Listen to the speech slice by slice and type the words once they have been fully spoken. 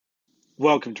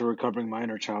Welcome to Recovering My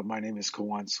Inner Child. My name is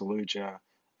Kawan Saluja,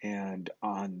 and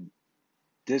on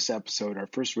this episode, our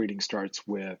first reading starts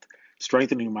with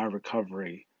Strengthening My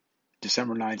Recovery,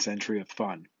 December 9th Century of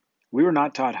Fun. We were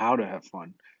not taught how to have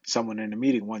fun. Someone in a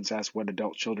meeting once asked what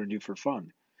adult children do for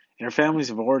fun. In our families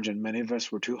of origin, many of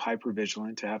us were too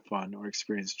hypervigilant to have fun or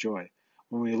experience joy.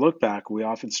 When we look back, we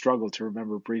often struggle to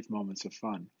remember brief moments of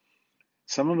fun.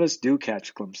 Some of us do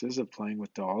catch glimpses of playing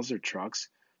with dolls or trucks,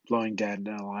 blowing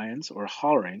dandelions, or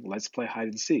hollering, "Let's play hide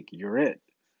and seek, you're it."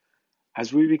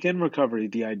 As we begin recovery,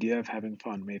 the idea of having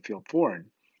fun may feel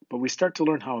foreign, but we start to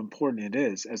learn how important it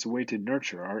is as a way to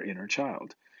nurture our inner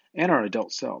child and our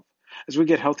adult self. As we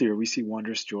get healthier, we see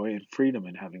wondrous joy and freedom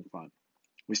in having fun.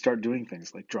 We start doing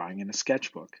things like drawing in a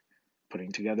sketchbook,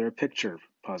 putting together a picture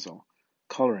puzzle,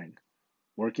 coloring,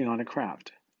 working on a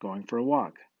craft, going for a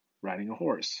walk, riding a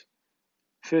horse,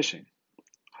 fishing,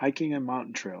 hiking a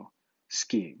mountain trail,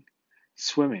 skiing,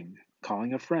 swimming,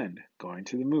 calling a friend, going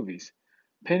to the movies,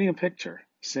 painting a picture,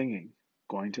 singing,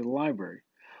 going to the library,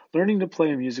 learning to play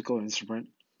a musical instrument,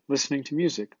 listening to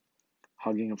music,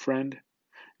 hugging a friend,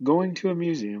 going to a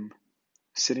museum,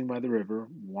 sitting by the river,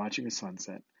 watching a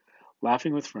sunset,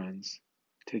 laughing with friends,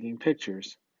 taking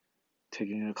pictures,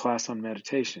 taking a class on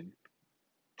meditation,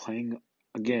 playing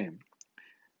a game.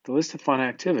 The list of fun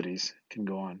activities can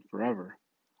go on forever.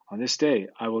 On this day,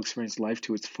 I will experience life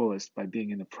to its fullest by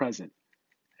being in the present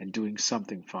and doing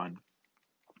something fun.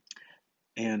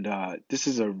 And this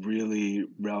is a really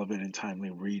relevant and timely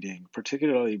reading,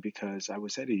 particularly because I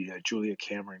was at a Julia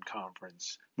Cameron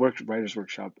conference, writers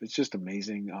workshop. It's just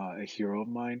amazing. A hero of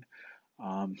mine.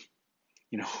 Um,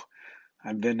 you know,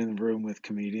 I've been in the room with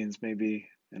comedians, maybe,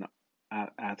 and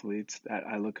athletes that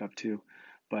I look up to,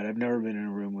 but I've never been in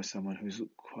a room with someone who's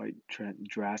quite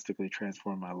drastically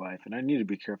transformed my life. And I need to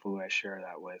be careful who I share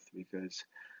that with because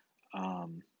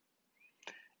um,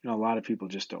 a lot of people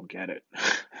just don't get it.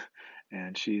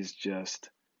 And she's just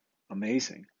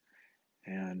amazing.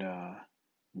 And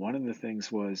one of the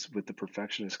things was with the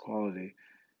perfectionist quality,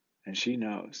 and she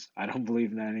knows. I don't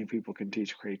believe many people can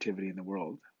teach creativity in the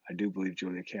world. I do believe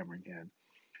Julia Cameron can.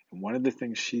 And one of the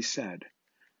things she said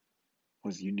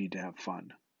was, "You need to have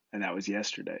fun," and that was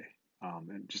yesterday.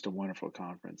 And just a wonderful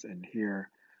conference. And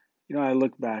here, I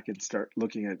look back and start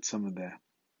looking at some of the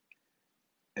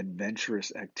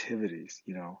adventurous activities.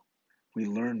 We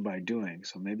learn by doing.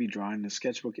 So maybe drawing the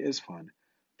sketchbook is fun,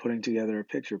 putting together a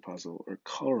picture puzzle, or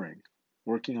coloring,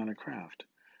 working on a craft,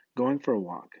 going for a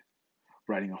walk,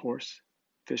 riding a horse,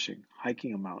 fishing,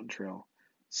 hiking a mountain trail,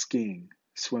 skiing,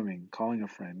 swimming, calling a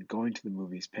friend, going to the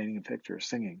movies, painting a picture,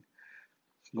 singing,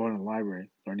 going to the library,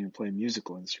 learning to play a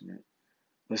musical instrument,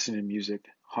 listening to music,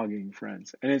 hugging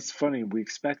friends. And it's funny, we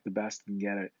expect the best and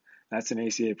get it. That's an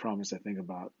ACA promise I think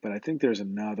about. But I think there's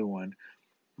another one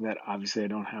that obviously I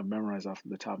don't have memorized off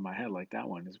the top of my head like that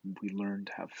one is we learn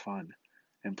to have fun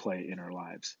and play in our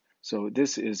lives. So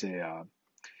this is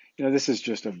this is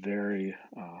just a very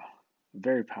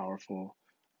powerful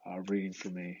reading for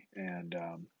me, and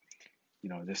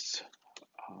this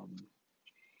um,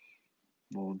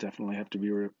 will definitely have to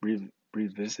be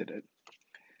revisited.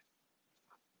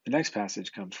 The next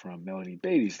passage comes from Melanie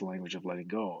Beattie's The Language of Letting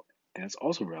Go, and it's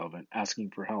also relevant,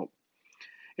 asking for help.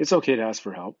 It's okay to ask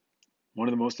for help. One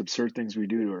of the most absurd things we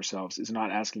do to ourselves is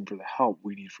not asking for the help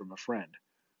we need from a friend,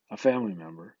 a family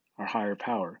member, our higher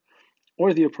power,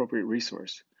 or the appropriate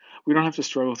resource. We don't have to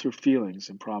struggle through feelings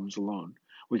and problems alone.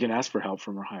 We can ask for help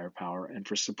from our higher power and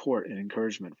for support and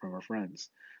encouragement from our friends.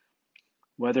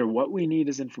 Whether what we need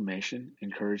is information,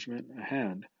 encouragement, a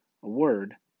hand, a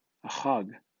word, a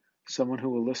hug, someone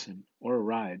who will listen, or a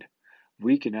ride,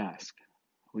 we can ask.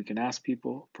 We can ask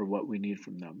people for what we need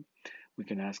from them. We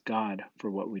can ask God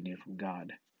for what we need from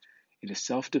God. It is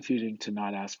self-defeating to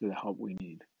not ask for the help we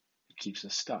need. It keeps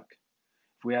us stuck.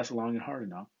 If we ask long and hard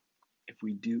enough, if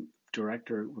we do direct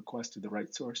our request to the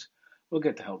right source, we'll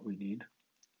get the help we need.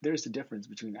 There's a difference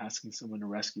between asking someone to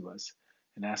rescue us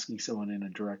and asking someone in a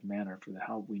direct manner for the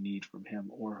help we need from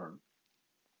him or her.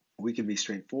 We can be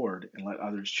straightforward and let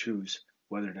others choose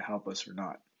whether to help us or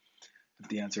not. If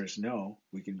the answer is no,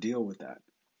 we can deal with that.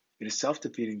 It is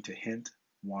self-defeating to hint,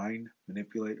 whine,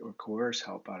 manipulate, or coerce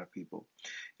help out of people.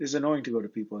 It is annoying to go to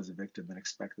people as a victim and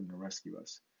expect them to rescue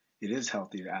us. It is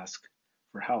healthy to ask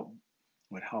for help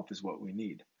when help is what we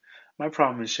need. My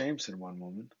problem is shame, said one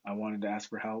woman. I wanted to ask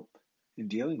for help in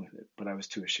dealing with it, but I was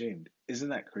too ashamed. Isn't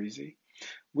that crazy?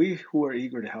 We who are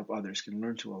eager to help others can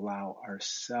learn to allow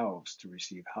ourselves to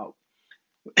receive help.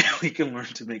 We can learn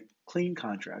to make clean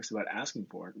contracts about asking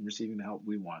for it and receiving the help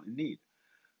we want and need.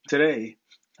 Today,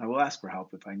 I will ask for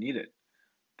help if I need it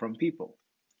from people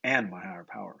and my higher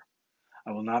power.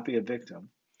 I will not be a victim.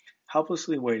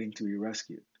 helplessly waiting to be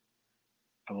rescued.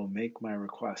 I will make my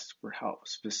request for help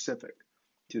specific,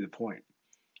 to the point,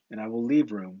 and I will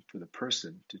leave room for the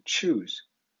person to choose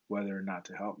whether or not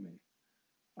to help me.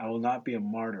 I will not be a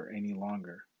martyr any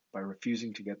longer by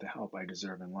refusing to get the help I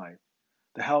deserve in life.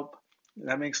 The help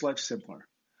that makes life simpler.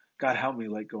 God, help me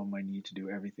let go of my need to do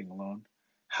everything alone.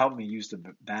 Help me use the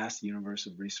vast universe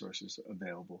of resources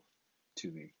available to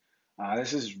me.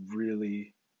 This is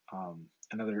really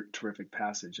another terrific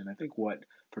passage. And I think what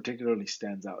particularly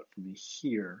stands out for me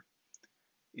here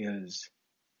is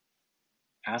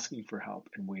asking for help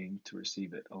and waiting to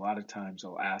receive it. A lot of times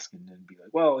I'll ask and then be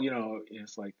like, well,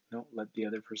 it's like, no, let the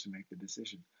other person make the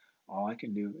decision. All I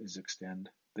can do is extend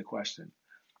the question.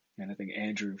 And I think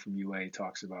Andrew from UA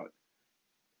talks about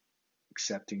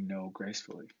accepting no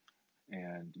gracefully.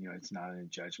 And, it's not a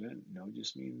judgment. No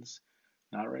just means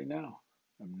not right now.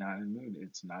 I'm not in the mood.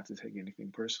 It's not to take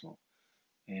anything personal.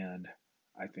 And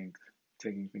I think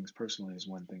taking things personally is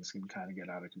when things can kind of get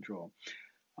out of control.